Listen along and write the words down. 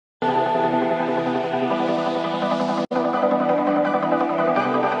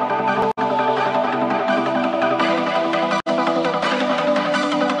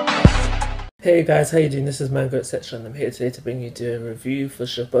Hey guys, how you doing? This is Manga etc. and I'm here today to bring you to a review for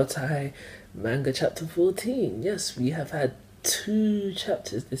Shibutai Manga Chapter 14. Yes, we have had 2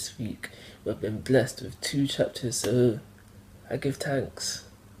 chapters this week. We've been blessed with 2 chapters, so I give thanks.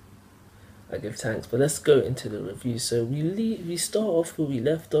 But let's go into the review. So we start off where we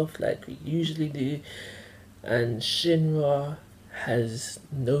left off like we usually do, and Shinra has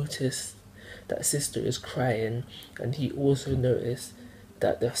noticed that sister is crying, and he also noticed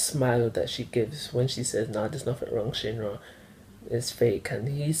that the smile that she gives when she says, "Nah, there's nothing wrong, Shinra," is fake, and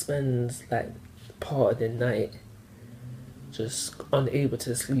he spends like part of the night just unable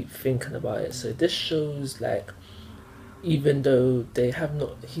to sleep thinking about it. So this shows like even though they have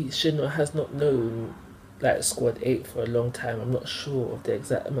not, Shinra has not known like Squad 8 for a long time. I'm not sure of the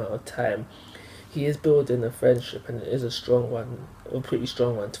exact amount of time. He is building a friendship, and it is a strong one, a pretty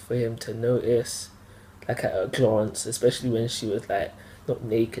strong one for him to notice, like at a glance, especially when she was like not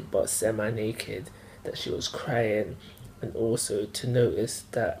naked but semi-naked, that she was crying, and also to notice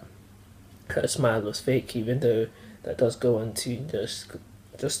that her smile was fake, even though that does go on to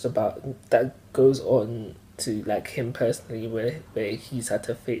just about that goes on to like him personally, where he's had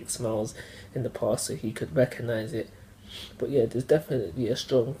to fake smiles in the past so he could recognize it. But yeah, there's definitely a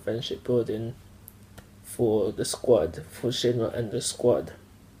strong friendship building for the squad, for Shinra and the squad.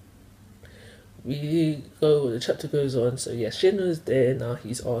 The chapter goes on, so yeah, Shinra's there now.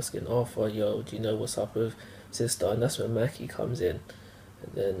 He's asking Arthur, "Yo, do you know what's up with sister?" And that's when Maki comes in.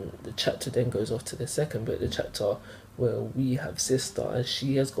 And then the chapter then goes off to the second bit of the chapter where we have sister, and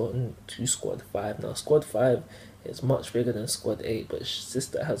she has gotten to squad 5. Now squad 5 is much bigger than squad 8, but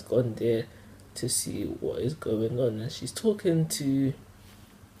sister has gone there to see what is going on, and she's talking to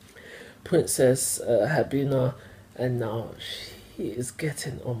Princess Habina, and now she is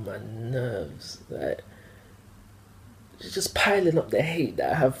getting on my nerves. Like, she's just piling up the hate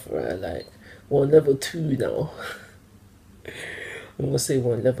that I have for her. Like, we're on level 2 now. I'm gonna say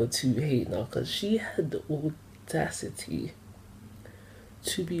we're on level 2 hate now, because she had the audacity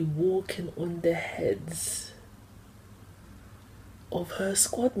to be walking on the heads of her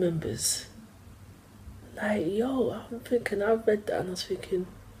squad members. Like, yo, I read that and I was thinking,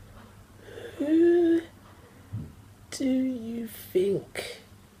 who do you think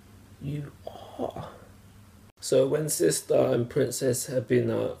you are? So when Sister and Princess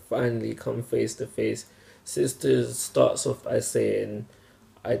Habina finally come face to face, Sister starts off by saying,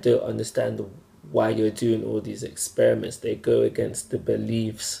 "I don't understand why you're doing all these experiments. They go against the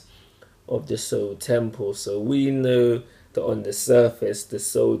beliefs of the Soul Temple." So we know that on the surface, the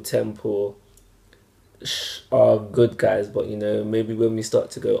Soul Temple are good guys, but you know, maybe when we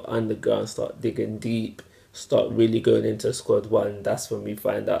start to go underground, start digging deep, start really going into squad 1, that's when we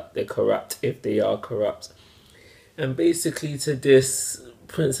find out they're corrupt, if they are corrupt. And basically to this,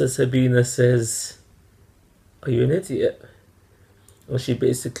 Princess Sabina says, "Are you an idiot?" And she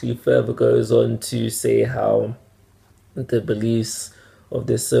basically further goes on to say how the beliefs of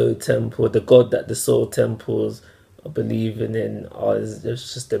the Soul Temple, the god that the Soul Temples are believing in,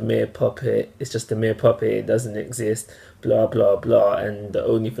 it's just a mere puppet. It's just a mere puppet. It doesn't exist. Blah blah blah. And the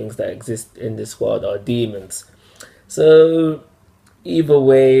only things that exist in this world are demons. So either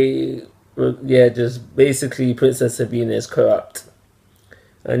way, yeah, just basically Princess Sabina is corrupt,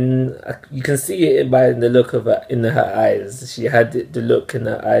 and you can see it by the look of her in her eyes. She had the look in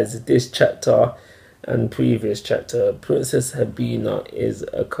her eyes this chapter and previous chapter. Princess Habina is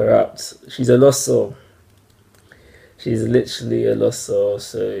a corrupt. She's a lost soul. She's literally a lost soul.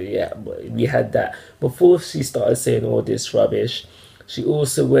 So yeah, we had that. Before she started saying all this rubbish, she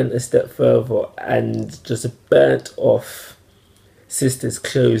also went a step further and just burnt off Sister's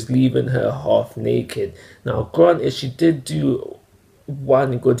clothes, leaving her half naked. Now granted, she did do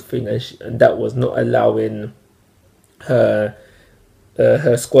one good thing, and that was not allowing her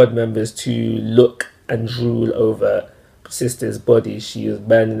squad members to look and drool over Sister's body. She was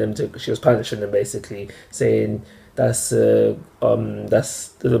banning them to. She was punishing them, basically saying that's the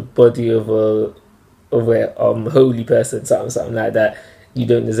body of a holy person, something like that. You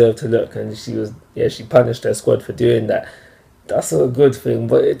don't deserve to look. And she punished her squad for doing that. That's a good thing,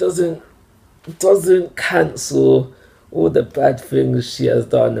 but it doesn't cancel all the bad things she has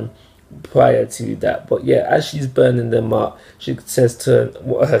done prior to that. But yeah, as she's burning them up, she says to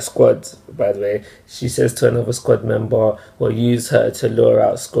her squad, by the way, she says to another squad member, "We'll use her to lure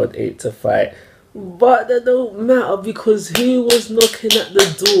out squad 8 to fight." But that don't matter, because who was knocking at the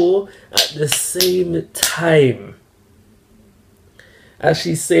door at the same time? As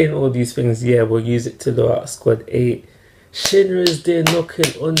she's saying all these things, yeah, we'll use it to lure out squad 8. Shinra is there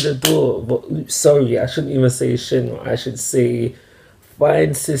knocking on the door. But oops, sorry, I shouldn't even say Shinra. I should say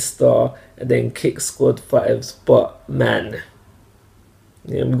find sister, and then kick squad 5's butt. Man,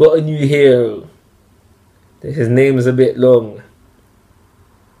 yeah, we got a new hero. His name is a bit long.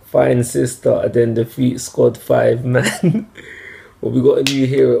 Find sister and then defeat squad 5, man. Well, we got a new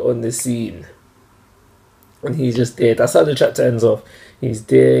hero on the scene. And he's just there. That's how the chapter ends off. He's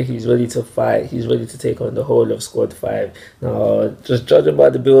there, he's ready to fight, he's ready to take on the whole of squad 5. Now, just judging by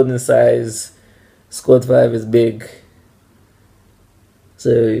the building size, squad 5 is big.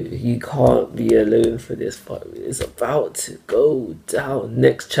 So he can't be alone for this fight. It's about to go down.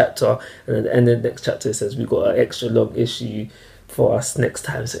 Next chapter, and at the end of the next chapter it says we got an extra long issue for us next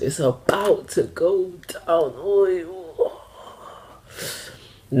time. So it's about to go down.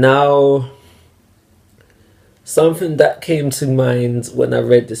 Now, something that came to mind when I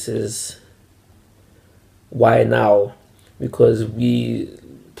read this is why now? Because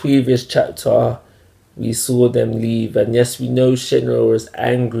previous chapter we saw them leave, and yes, we know Shinra was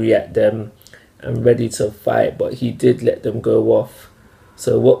angry at them and ready to fight, but he did let them go off.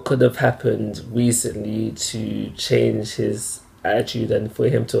 So what could have happened recently to change his attitude and for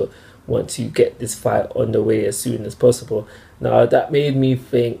him to want to get this fight on the way as soon as possible? Now that made me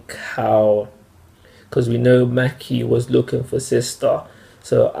think how, because we know Maki was looking for sister,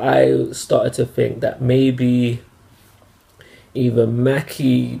 so I started to think that maybe either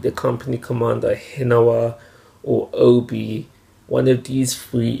Maki, the company commander, Hinawa, or Obi, one of these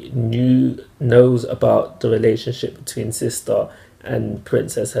three knows about the relationship between sister and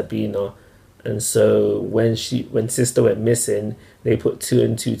Princess Habina, and so when sister went missing, they put 2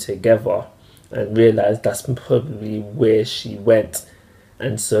 and 2 together and realized that's probably where she went.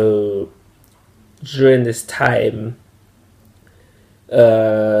 And so during this time,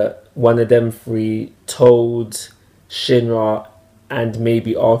 one of them three told Shinra and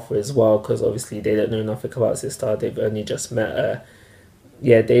maybe Arthur as well, because obviously they don't know nothing about sister, they've only just met her.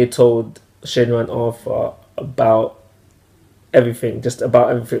 Yeah, they told Shinra and Arthur about everything, just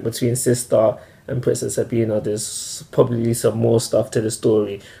about everything between sister and Princess Sabina. There's probably some more stuff to the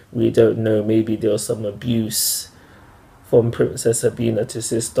story we don't know. Maybe there was some abuse from Princess Sabina to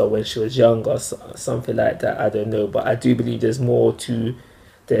sister when she was younger, something like that, I don't know, but I do believe there's more to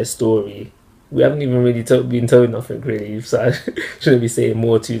their story. We haven't even really been told nothing really, so I shouldn't be saying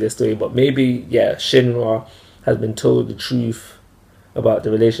more to the story. But maybe, yeah, Shinra has been told the truth about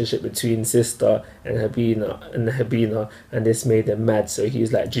the relationship between sister and Habina, and this made them mad. So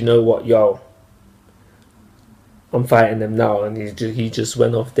he's like, do you know what, yo, I'm fighting them now, and he just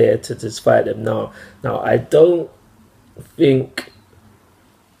went off there to just fight them now. Now I don't think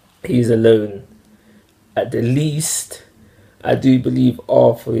he's alone. At the least, I do believe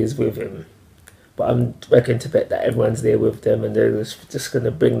Arthur is with him. But I'm reckoning to bet that everyone's there with them, and they're just going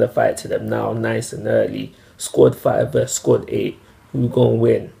to bring the fight to them now, nice and early. Squad 5 versus Squad 8. Who going to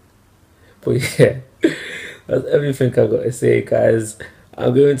win? But yeah, that's everything I got to say, guys.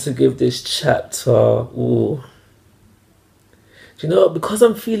 I'm going to give this chapter... Ooh. Do you know, because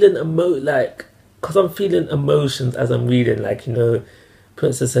I'm feeling emotions as I'm reading, like, you know,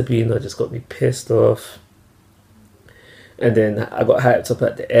 Princess Sabina just got me pissed off. And then I got hyped up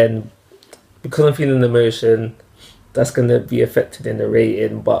at the end. Because I'm feeling emotion, that's going to be affected in the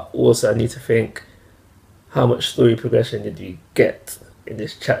rating, but also I need to think, how much story progression did we get in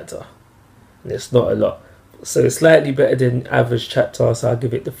this chapter? And it's not a lot. So it's slightly better than average chapter, so I'll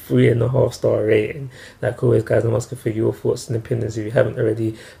give it the 3.5-star rating. Like always, guys, I'm asking for your thoughts and opinions. If you haven't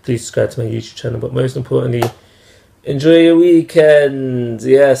already, please subscribe to my YouTube channel. But most importantly, enjoy your weekend.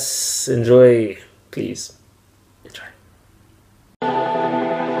 Yes, enjoy, please.